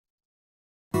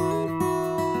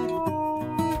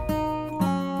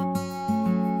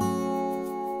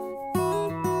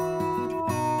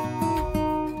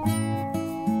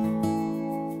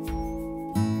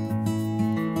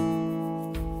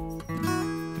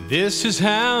This is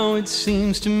how it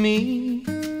seems to me.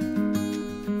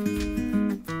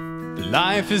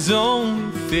 Life is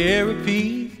only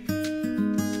therapy,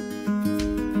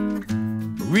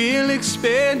 real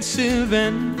expensive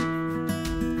and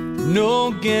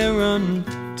no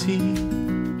guarantee.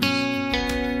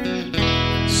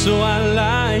 So I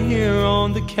lie here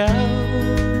on the couch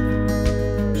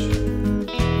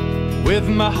with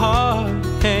my heart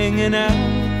hanging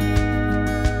out,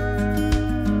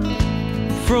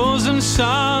 frozen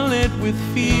solid with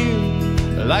fear,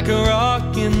 like a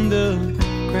rock in the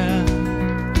ground.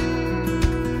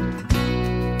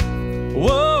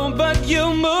 Whoa, but you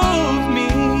move me.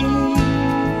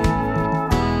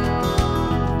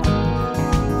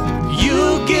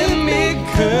 You give me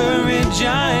courage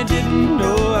I didn't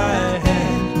know I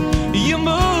had. You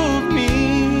move me.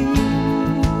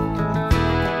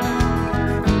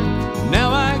 Now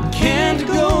I can't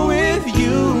go with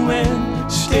you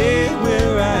and stay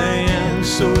where I am,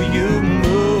 so you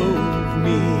move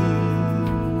me.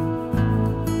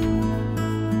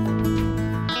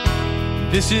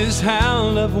 This is how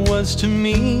love was to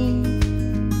me.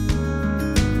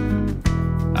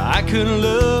 I could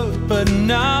look but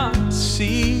not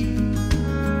see,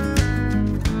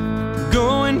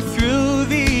 going through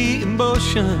the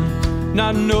emotion,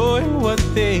 not knowing what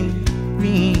they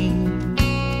mean.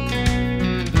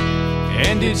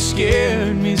 And it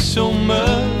scared me so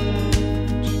much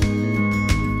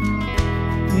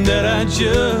that I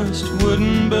just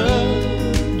wouldn't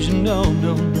budge. No,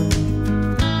 no, no.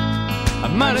 I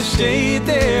might have stayed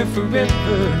there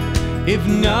forever if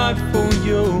not for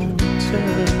your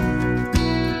touch.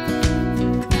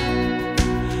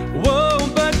 Whoa,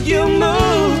 but you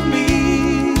move me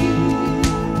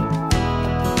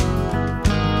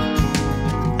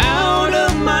out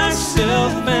of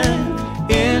myself and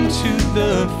into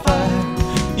the fire.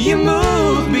 You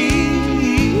move me.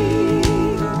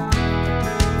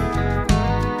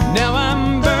 Now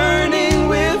I'm burning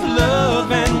with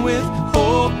love and with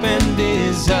hope and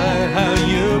desire. How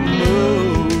you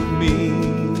move me.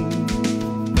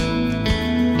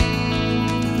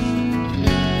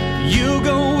 You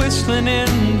go whistling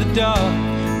in the dark,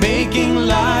 making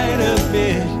light of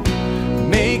it,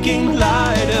 making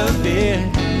light of it.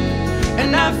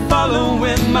 And I follow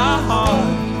with my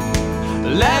heart,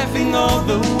 laughing all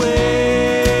the way.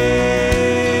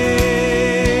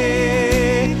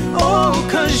 Oh,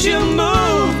 'cause you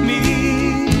move me.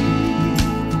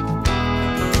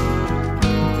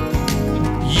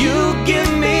 You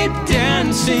give me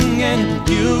dancing and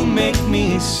you make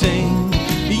me sing.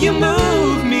 You move